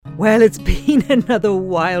Well, it's been another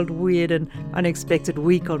wild, weird and unexpected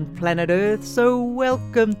week on planet Earth, so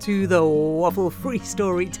welcome to the Waffle Free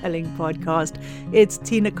Storytelling Podcast. It's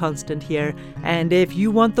Tina Constant here, and if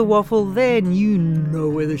you want the waffle, then you know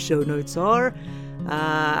where the show notes are.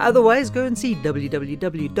 Otherwise, go and see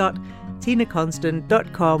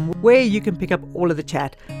www.tinaconstant.com, where you can pick up all of the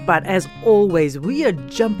chat. But as always, we are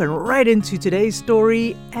jumping right into today's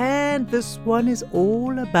story, and this one is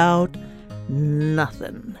all about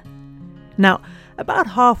nothing. Now, about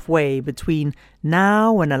halfway between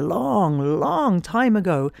now and a long, long time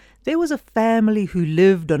ago, there was a family who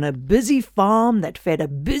lived on a busy farm that fed a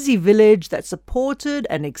busy village that supported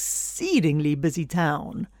an exceedingly busy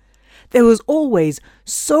town. There was always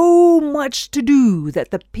so much to do that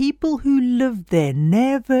the people who lived there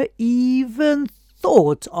never even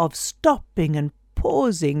thought of stopping and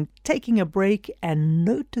pausing, taking a break and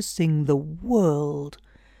noticing the world.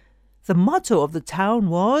 The motto of the town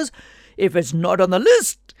was, "If it's not on the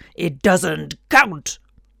list, it doesn't count."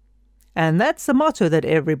 And that's the motto that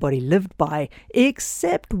everybody lived by,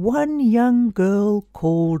 except one young girl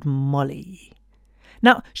called Molly.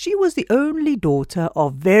 Now, she was the only daughter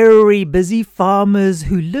of very busy farmers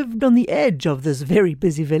who lived on the edge of this very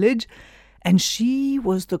busy village, and she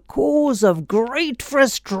was the cause of great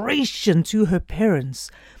frustration to her parents.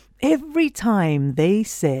 Every time they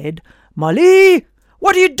said, "Molly,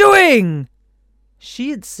 what are you doing?"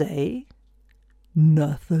 she'd say,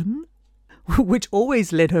 "Nothing," which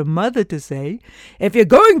always led her mother to say, "If you're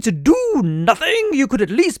going to do nothing, you could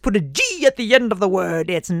at least put a G at the end of the word.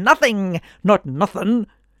 It's nothing, not nothing."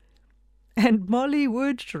 And Molly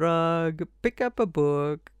would shrug, pick up a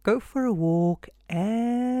book, go for a walk,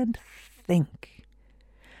 and think.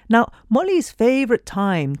 Now, Molly's favourite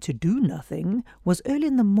time to do nothing was early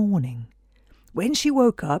in the morning. When she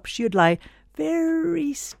woke up, she would lie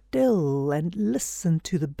very still and listen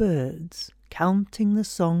to the birds, counting the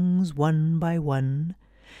songs one by one.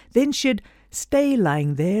 Then she'd stay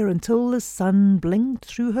lying there until the sun blinked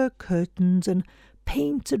through her curtains and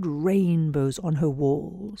painted rainbows on her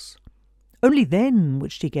walls. Only then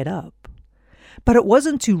would she get up. But it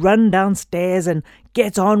wasn't to run downstairs and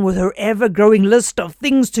get on with her ever-growing list of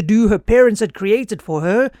things to do her parents had created for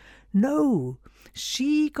her. No,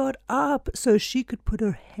 she got up so she could put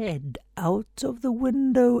her head out of the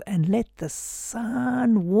window and let the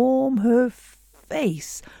sun warm her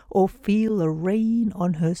face or feel the rain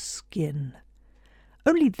on her skin.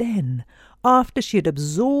 Only then, after she had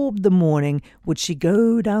absorbed the morning, would she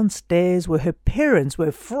go downstairs where her parents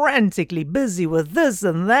were frantically busy with this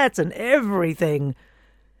and that and everything.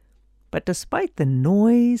 But despite the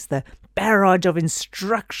noise, the barrage of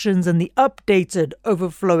instructions and the updated,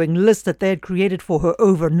 overflowing list that they had created for her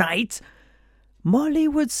overnight, Molly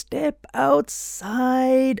would step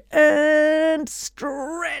outside and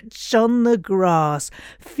stretch on the grass,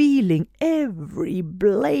 feeling every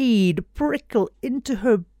blade prickle into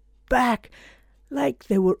her back like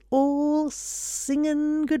they were all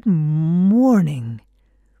singing good morning.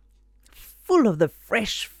 Full of the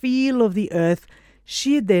fresh feel of the earth,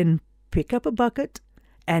 she'd then pick up a bucket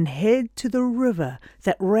and head to the river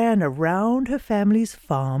that ran around her family's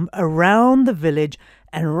farm, around the village,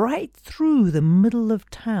 and right through the middle of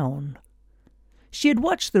town. She had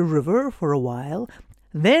watched the river for a while,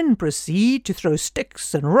 then proceed to throw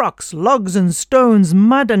sticks and rocks, logs and stones,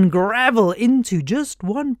 mud and gravel into just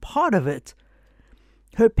one part of it.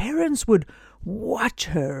 Her parents would watch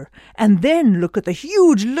her and then look at the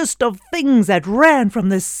huge list of things that ran from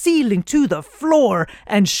the ceiling to the floor,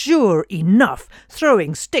 and sure enough,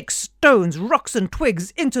 throwing sticks, stones, rocks and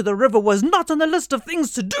twigs into the river was not on the list of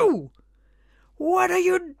things to do. "What are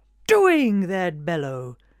you doing?" they'd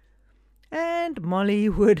bellow. And Molly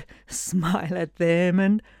would smile at them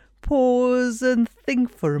and pause and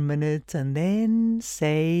think for a minute and then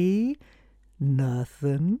say,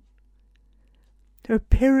 "Nothing." Her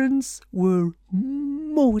parents were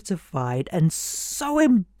mortified and so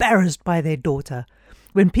embarrassed by their daughter.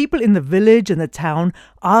 When people in the village and the town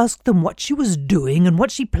asked them what she was doing and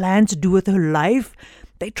what she planned to do with her life,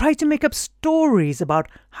 they tried to make up stories about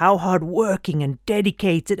how hard-working and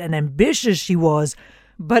dedicated and ambitious she was.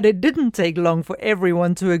 But it didn't take long for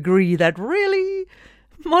everyone to agree that really,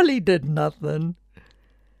 Molly did nothing.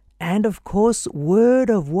 And of course,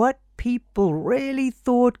 word of what people really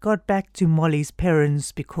thought got back to Molly's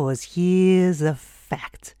parents, because here's a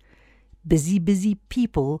fact. Busy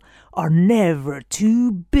people are never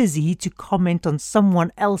too busy to comment on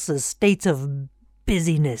someone else's state of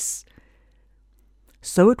busyness.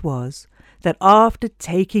 So it was that after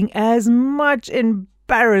taking as much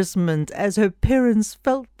embarrassment as her parents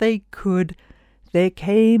felt they could, there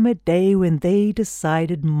came a day when they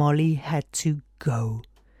decided Molly had to go.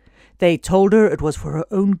 They told her it was for her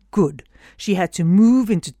own good. She had to move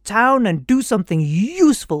into town and do something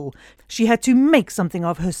useful. She had to make something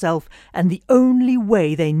of herself, and the only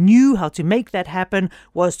way they knew how to make that happen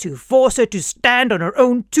was to force her to stand on her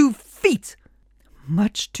own 2 feet.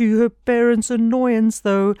 Much to her parents' annoyance,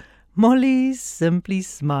 though, Molly simply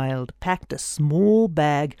smiled, packed a small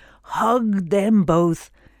bag, hugged them both,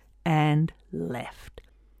 and left.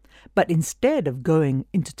 But instead of going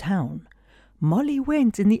into town, Molly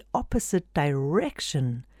went in the opposite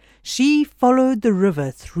direction. She followed the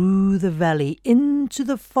river through the valley, into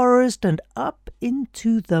the forest, and up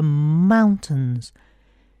into the mountains.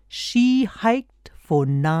 She hiked for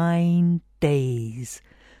 9 days,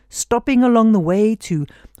 stopping along the way to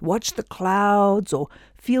watch the clouds or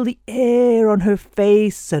feel the air on her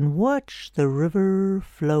face and watch the river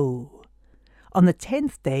flow. On the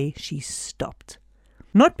 10th day, she stopped.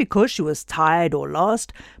 Not because she was tired or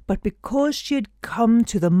lost, but because she had come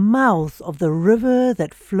to the mouth of the river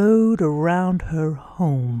that flowed around her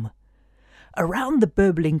home. Around the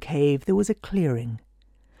burbling cave there was a clearing.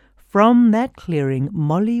 From that clearing,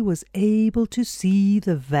 Molly was able to see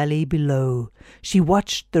the valley below. She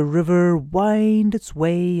watched the river wind its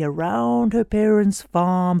way around her parents'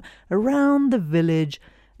 farm, around the village,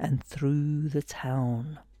 and through the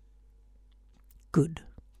town. "Good,"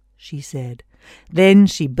 she said. Then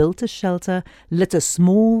she built a shelter, lit a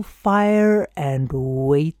small fire, and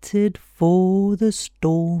waited for the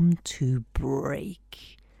storm to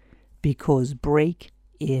break. Because break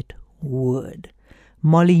it would.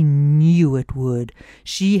 Molly knew it would.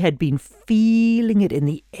 She had been feeling it in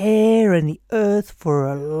the air and the earth for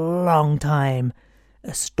a long time.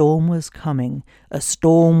 A storm was coming. A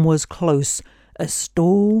storm was close. A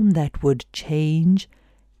storm that would change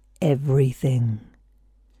everything.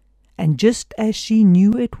 And just as she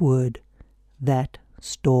knew it would, that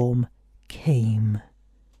storm came.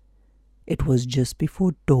 It was just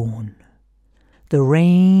before dawn. The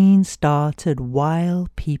rain started while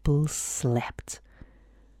people slept.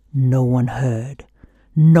 No one heard.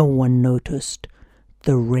 No one noticed.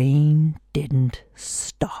 The rain didn't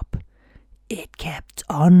stop. It kept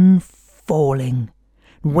on falling.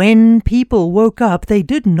 When people woke up, they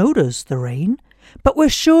did notice the rain, but were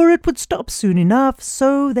sure it would stop soon enough,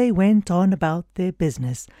 so they went on about their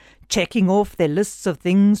business, checking off their lists of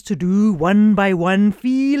things to do one by one,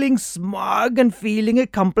 feeling smug and feeling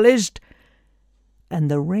accomplished.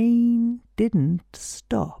 And the rain didn't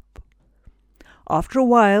stop. After a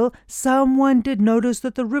while, someone did notice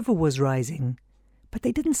that the river was rising, but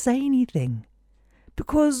they didn't say anything.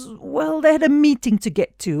 Because, well, they had a meeting to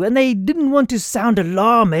get to, and they didn't want to sound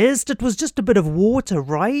alarmist. It was just a bit of water,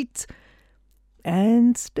 right?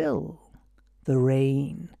 And still, the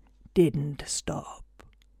rain didn't stop.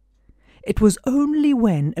 It was only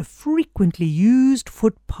when a frequently used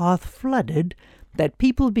footpath flooded that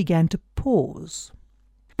people began to pause.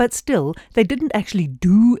 But still, they didn't actually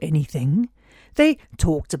do anything. They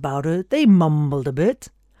talked about it, they mumbled a bit.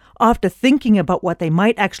 After thinking about what they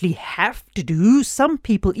might actually have to do, some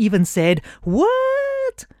people even said,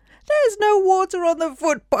 "What? There's no water on the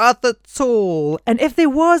footpath at all. And if there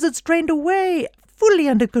was, it's drained away, fully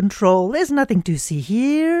under control. There's nothing to see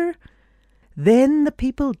here." Then the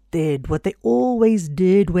people did what they always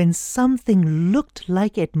did when something looked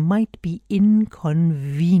like it might be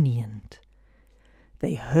inconvenient.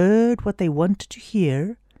 They heard what they wanted to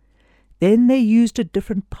hear. Then they used a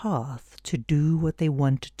different path to do what they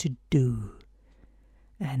wanted to do.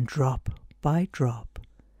 And drop by drop,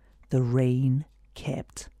 the rain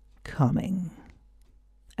kept coming.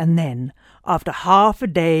 And then, after half a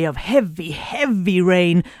day of heavy, heavy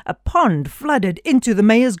rain, a pond flooded into the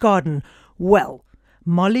mayor's garden. Well,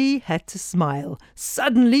 Molly had to smile.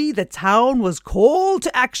 Suddenly, the town was called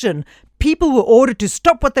to action. People were ordered to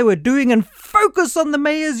stop what they were doing and focus on the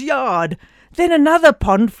mayor's yard. Then another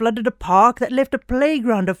pond flooded a park that left a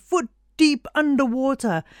playground a foot deep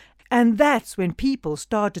underwater. And that's when people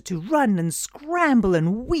started to run and scramble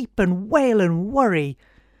and weep and wail and worry.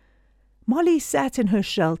 Molly sat in her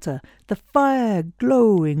shelter, the fire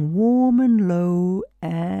glowing warm and low,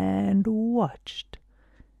 and watched,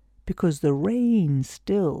 because the rain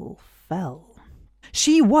still fell.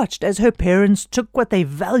 She watched as her parents took what they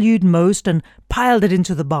valued most and piled it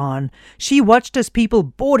into the barn. She watched as people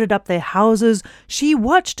boarded up their houses. She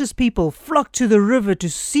watched as people flocked to the river to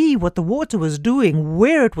see what the water was doing,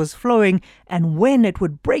 where it was flowing, and when it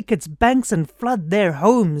would break its banks and flood their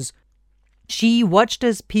homes. She watched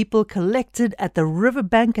as people collected at the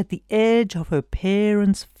riverbank at the edge of her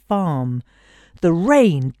parents' farm. The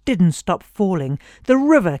rain didn't stop falling. The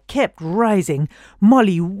river kept rising.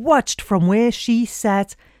 Molly watched from where she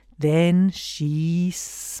sat. Then she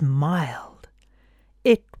smiled.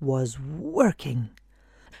 It was working.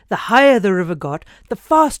 The higher the river got, the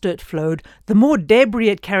faster it flowed, the more debris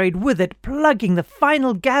it carried with it, plugging the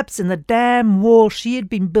final gaps in the dam wall she had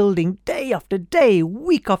been building day after day,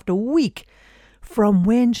 week after week. From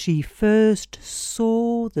when she first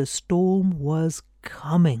saw the storm was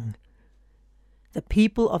coming. The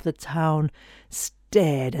people of the town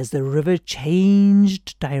stared as the river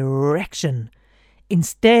changed direction.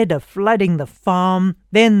 Instead of flooding the farm,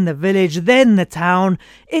 then the village, then the town,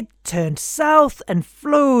 it turned south and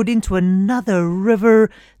flowed into another river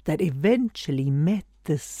that eventually met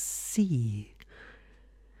the sea.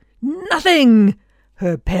 "Nothing!"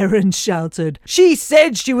 her parents shouted. "She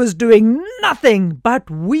said she was doing nothing, but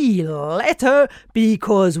we let her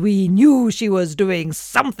because we knew she was doing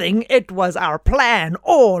something. It was our plan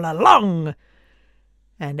all along."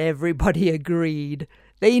 And everybody agreed.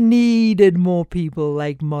 They needed more people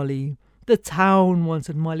like Molly. The town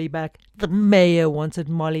wanted Molly back. The mayor wanted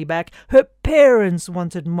Molly back. Her parents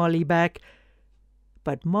wanted Molly back.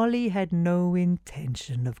 But Molly had no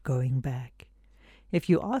intention of going back. If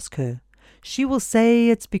you ask her, she will say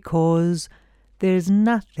it's because there's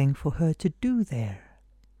nothing for her to do there.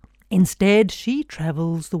 Instead, she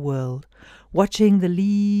travels the world, watching the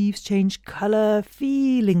leaves change color,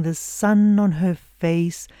 feeling the sun on her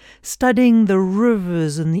face, studying the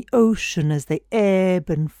rivers and the ocean as they ebb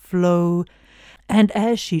and flow. And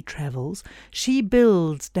as she travels, she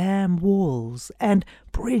builds dam walls and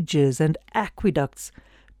bridges and aqueducts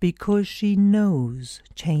because she knows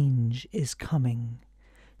change is coming.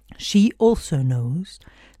 She also knows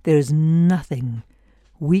there is nothing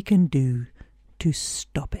we can do to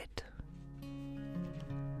stop it.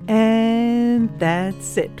 And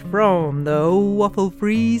that's it from the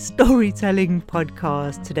Waffle-Free Storytelling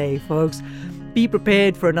Podcast today, folks. Be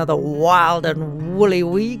prepared for another wild and woolly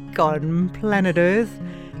week on planet Earth.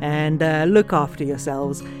 And look after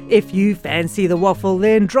yourselves. If you fancy the waffle,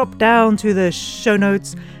 then drop down to the show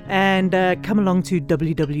notes and come along to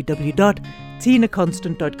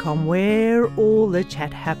www.tinaconstant.com where all the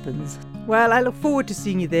chat happens. Well, I look forward to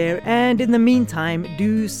seeing you there, and in the meantime,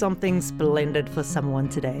 do something splendid for someone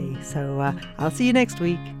today. So I'll see you next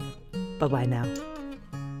week. Bye-bye now.